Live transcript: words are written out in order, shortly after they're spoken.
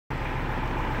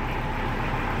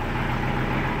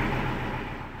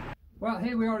Well,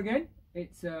 here we are again.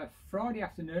 It's Friday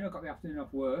afternoon. I've got the afternoon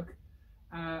off work.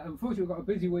 Unfortunately, we've got a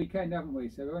busy weekend, haven't we?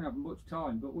 So we won't have much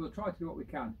time, but we'll try to do what we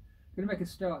can. Going to make a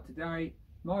start today.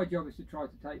 My job is to try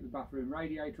to take the bathroom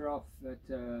radiator off that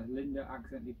Linda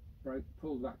accidentally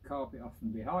pulled that carpet off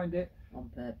from behind it. On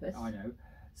purpose. I know.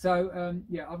 So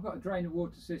yeah, I've got to drain the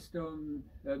water system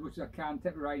as much as I can,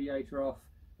 take the radiator off,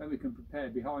 then we can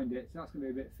prepare behind it. So that's going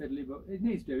to be a bit fiddly, but it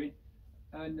needs doing.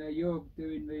 And you're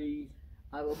doing the...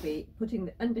 I will be putting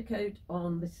the undercoat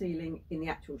on the ceiling in the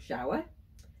actual shower.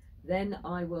 Then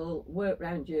I will work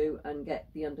round you and get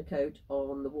the undercoat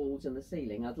on the walls and the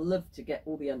ceiling. I'd love to get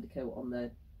all the undercoat on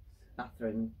the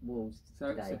bathroom walls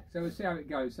today. So we'll see how it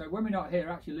goes. So when we're not here,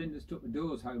 actually Linda's took the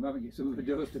doors home, haven't you? Some of the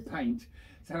doors to paint.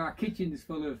 So our kitchen's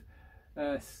full of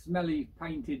smelly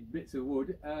painted bits of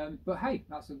wood. But hey,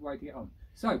 that's the way to get on.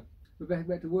 So we're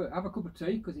better to work. Have a cup of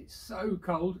tea because it's so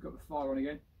cold. Got the fire on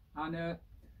again. And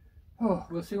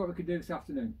we'll see what we can do this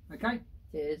afternoon. Okay?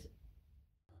 Cheers.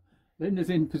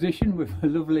 Linda's in position with a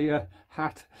lovely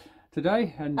hat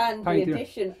today. And the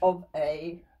addition of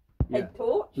a head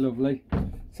torch. Lovely.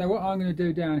 So what I'm going to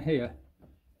do down here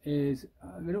is,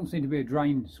 there don't seem to be a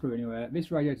drain screw anywhere.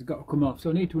 This radiator's got to come off, so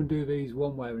I need to undo these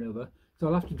one way or another. So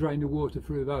I'll have to drain the water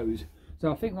through those.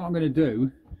 So I think what I'm going to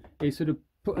do is sort of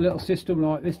put a little system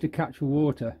like this to catch the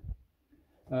water.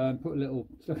 Put a little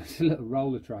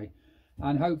roller tray,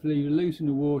 and hopefully you loosen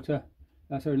the water,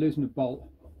 loosen the bolt,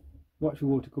 watch the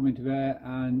water come into there,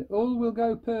 and all will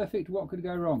go perfect. What could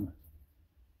go wrong?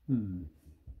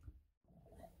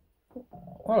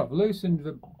 Well, I've loosened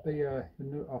the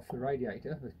nut off the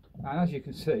radiator, and as you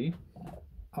can see,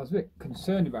 I was a bit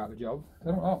concerned about the job. I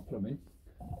don't like plumbing,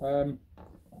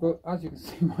 but as you can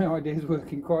see, my idea is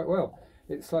working quite well.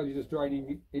 It's slowly just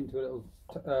draining into a little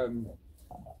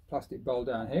plastic bowl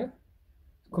down here.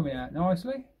 It's coming out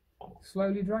nicely,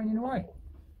 slowly draining away.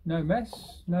 No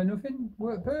mess, no nothing,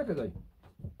 worked perfectly.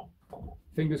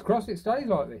 Fingers crossed it stays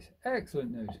like this.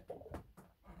 Excellent news.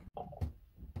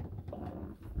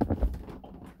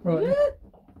 Right, yeah.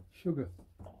 Sugar.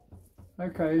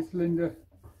 Okay, it's Linda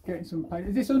getting some paint.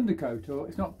 Is this undercoat or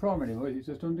it's not primer anymore? Is it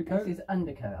just undercoat? This is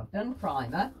undercoat. I've done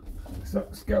primer. So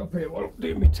let's go up here while I'm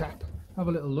doing my tap. Have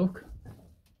a little look.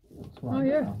 Oh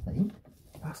yeah, I think.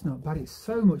 That's not bad. It's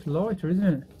so much lighter, isn't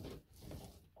it?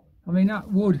 I mean,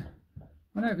 that wood,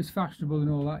 I know it was fashionable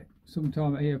and all that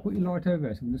sometime here. Put your light over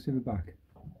there so I can just see the back.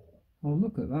 Oh,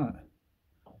 look at that.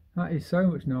 That is so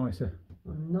much nicer.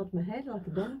 I'll nod my head like a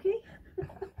donkey.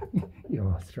 You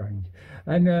are strange.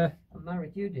 And I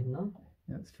married you, didn't I?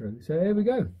 That's true. So here we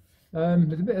go.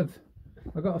 There's a bit of,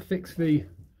 I've got to fix the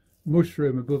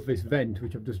mushroom above this vent,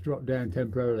 which I've just dropped down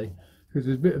temporarily, because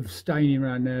there's a bit of staining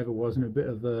around there. There wasn't a bit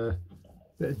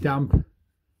of damp.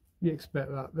 You expect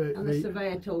that. The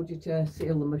surveyor told you to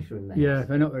seal the mushroom vents. Yeah,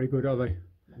 they're not very good, are they?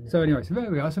 No. So anyway, so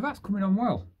there we are. So that's coming on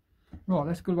well. Right,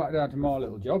 let's go back down to my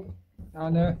little job.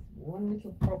 And one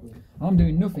little problem. I'm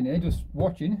doing nothing here, just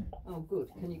watching. Oh, good.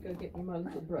 Can you go get me my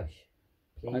little brush,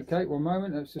 please? Okay, one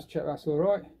moment. Let's just check that's all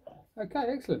right. Okay,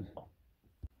 excellent.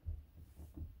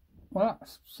 Well,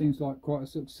 that seems like quite a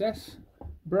success.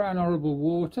 Brown horrible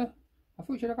water. I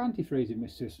thought you'd have antifreeze in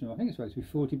this system. I think it's supposed to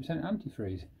be 40%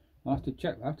 antifreeze. I'll have to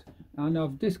check that. And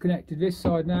I've disconnected this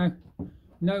side now.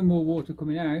 No more water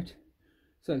coming out.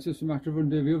 So it's just a matter of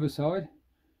undoing the other side.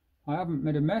 I haven't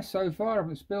made a mess so far. I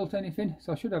haven't spilt anything.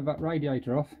 So I should have that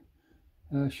radiator off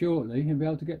shortly and be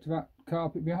able to get to that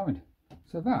carpet behind.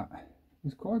 So that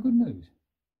is quite good news.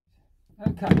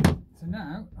 Okay, so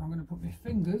now I'm going to put my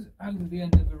fingers over the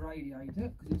end of the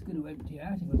radiator because it's going to empty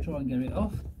out. I'm going to try and get it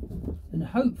off and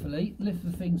hopefully lift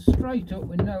the thing straight up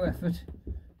with no effort.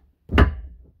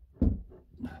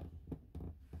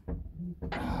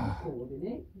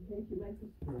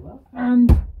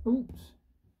 And oops,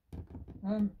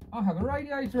 I have a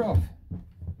radiator off.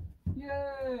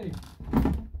 Yay!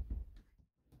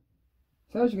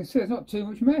 So as you can see, it's not too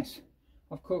much mess.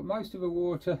 I've caught most of the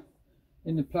water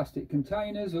in the plastic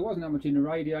containers. There wasn't that much in the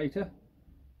radiator.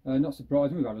 Not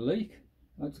surprising, we've had a leak.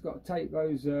 I've just got to take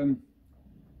those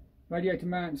radiator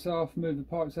mounts off, move the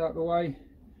pipes out of the way,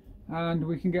 and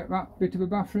we can get that bit of a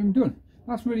bathroom done.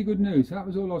 That's really good news. That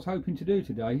was all I was hoping to do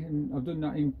today, and I've done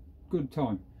that in good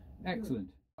time. Excellent.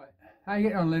 Right. How you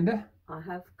getting on, Linda? I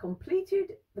have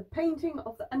completed the painting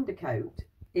of the undercoat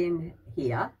in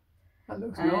here. That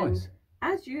looks nice.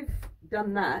 As you've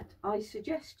done that, I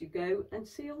suggest you go and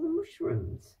seal the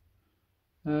mushrooms.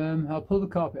 I'll pull the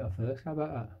carpet off first. How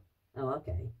about that? Oh,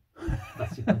 okay.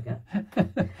 That's your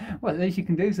bugger. Well, at least you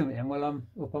can do something while I'm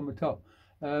up on the top.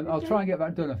 I'll try and get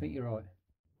that done. I think you're right.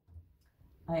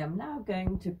 I am now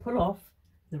going to pull off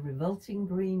the revolting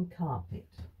green carpet.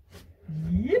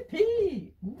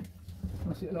 Yippee!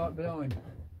 What's it like behind?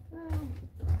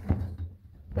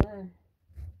 There.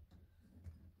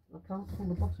 I can't pull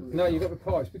the bottom. No, you've got the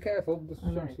pipes. Be careful. Just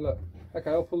Okay. look. Okay,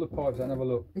 I'll pull the pipes out and have a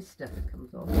look. This stuff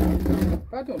comes off.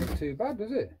 That don't look too bad,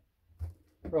 does it?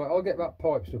 Right, I'll get that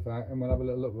pipe stuff out and we'll have a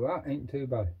little look. That ain't too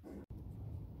bad.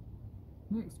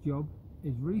 Next job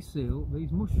is reseal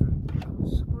these mushrooms.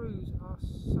 The screws are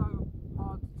so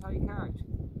hard to take out.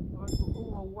 I put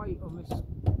all my weight on this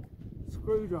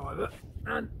screwdriver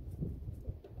and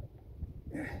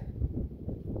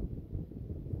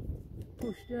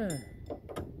push down.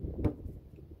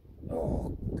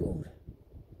 Oh God,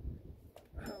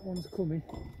 that one's coming.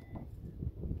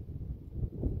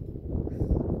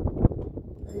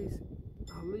 These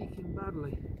are leaking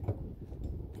badly.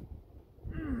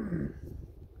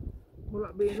 Will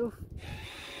that be enough?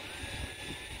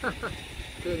 Turn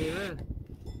it around.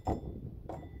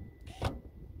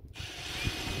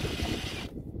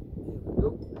 Here we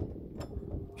go.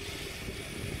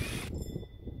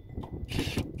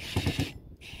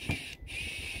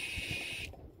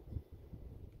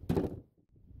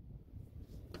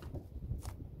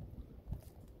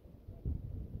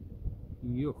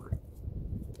 Yuck.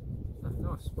 That's a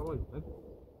nice spider web.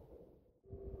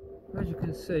 As you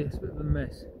can see, it's a bit of a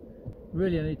mess.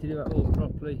 Really, I need to do that all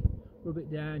properly, rub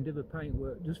it down, do the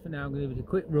paintwork. Just for now, I'm going to give it a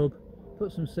quick rub,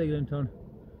 put some sealant on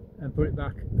and put it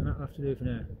back, and that'll have to do for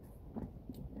now.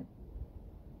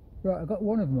 Right, I've got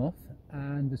one of them off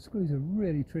and the screws are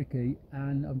really tricky,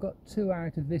 and I've got two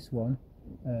out of this one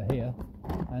here,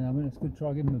 and I'm going to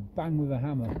try giving them a bang with a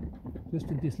hammer just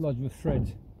to dislodge the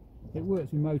threads. It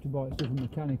works with motorbike stuff and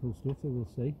mechanical stuff, so we'll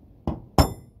see.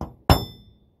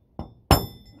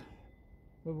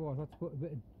 Otherwise I have to put a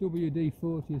bit of WD-40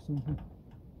 or something.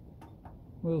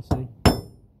 We'll see.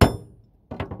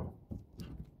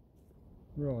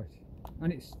 Right,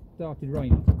 and it's started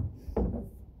raining.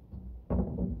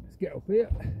 Let's get up here.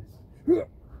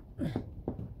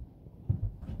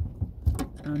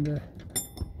 And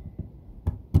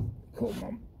come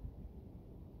on.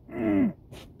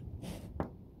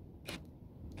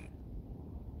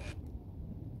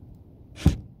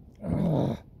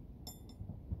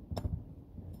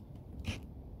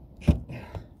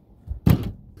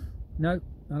 No,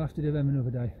 I'll have to do them another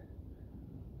day.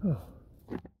 Oh.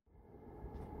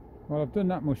 Well, I've done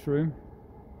that mushroom.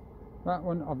 That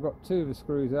one, I've got two of the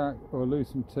screws out, or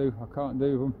loosened two. I can't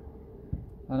do them.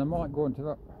 And I might go onto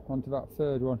that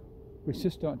third one. But it's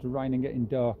just starting to rain and getting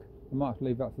dark. I might have to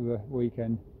leave that for the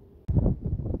weekend.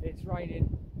 It's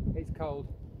raining, it's cold.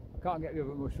 I can't get the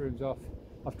other mushrooms off.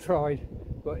 I've tried,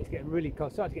 but it's getting really cold.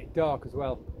 It's starting to get dark as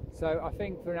well. So I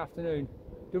think for an afternoon,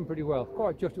 done pretty well.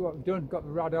 Quite just what we've done, got the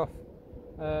rad off.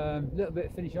 A little bit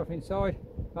of finishing off inside.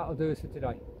 That'll do us for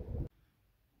today.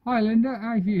 Hi Linda,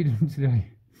 how have you done today?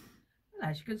 Well,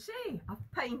 as you can see, I've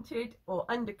painted or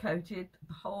undercoated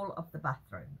the whole of the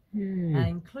bathroom, Yeah.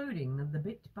 including the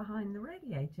bit behind the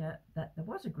radiator that there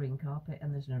was a green carpet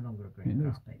and there's no longer a green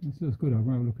carpet. It looks good. I'll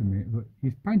have a look at it, but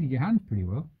you've painted your hands pretty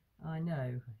well. I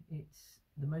know, it's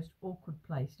the most awkward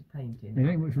place to paint in. There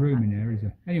ain't much room in there, is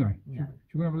there? Anyway, No.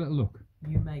 should we have a little look?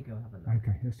 You may go have a look.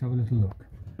 Okay, let's have a little look.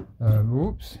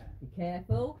 Whoops. Be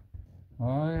careful.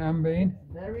 I am being.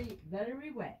 Very,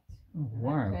 very wet. Oh, And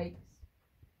wow. that takes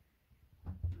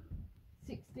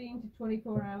 16 to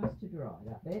 24 hours to dry,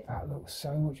 that bit. That looks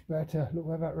so much better. Look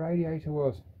where that radiator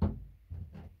was.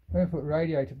 When I put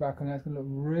radiator back on, that's going to look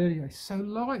really. It's so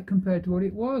light compared to what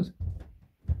it was.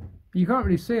 You can't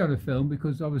really see on the film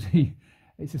because obviously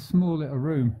it's a small little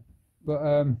room. But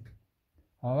oh,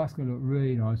 that's going to look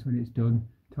really nice when it's done,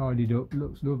 tidied up.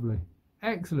 Looks lovely.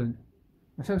 Excellent.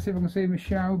 Let's see if I can see my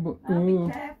shower. But Oh,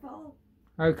 be careful.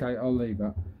 okay, I'll leave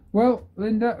that. Well,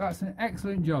 Linda, that's an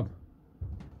excellent job.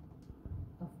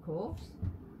 Of course.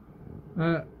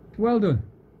 Well done.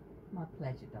 My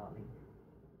pleasure, darling.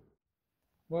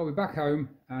 Well, we're back home,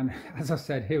 and as I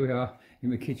said, here we are in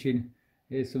the kitchen.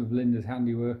 Here's some of Linda's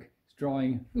handiwork. It's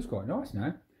drying. Looks quite nice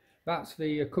now. That's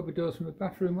the cupboard doors from the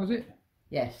bathroom, was it?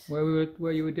 Yes.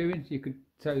 Where you were doing, so you could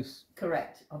toast.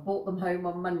 Correct. I brought them home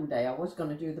on Monday. I was going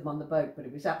to do them on the boat, but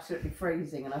it was absolutely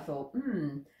freezing, and I thought,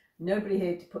 nobody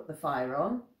here to put the fire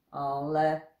on.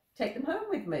 I'll take them home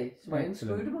with me. So I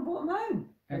unscrewed them and brought them home.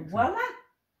 And voila!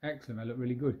 Excellent. They look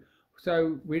really good.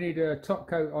 So we need a top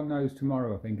coat on those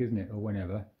tomorrow, I think, isn't it, or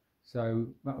whenever? So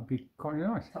that would be quite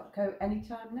nice. Top coat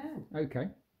anytime now. Okay.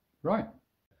 Right.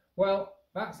 Well,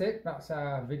 that's it. That's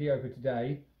our video for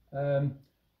today.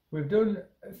 We've done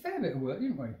a fair bit of work,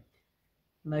 didn't we?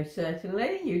 Most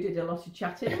certainly. You did a lot of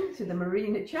chatting to the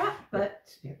marina chap,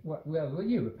 but... Yeah, well,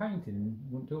 you were painting and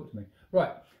wouldn't talk to me.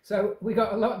 Right, so we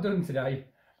got a lot done today.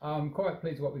 I'm quite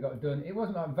pleased with what we got done. It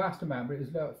wasn't like a vast amount, but it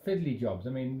was like fiddly jobs. I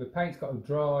mean, the paint's got to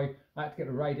dry. I had to get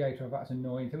the radiator off. That's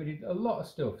annoying. So we did a lot of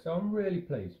stuff. So I'm really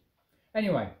pleased.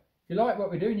 Anyway, if you like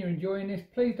what we're doing, you're enjoying this,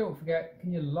 please don't forget,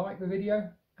 can you like the video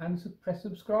and press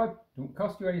subscribe? Don't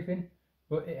cost you anything,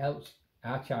 but it helps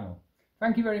our channel.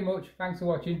 Thank you very much. Thanks for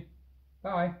watching.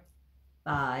 Bye.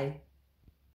 Bye.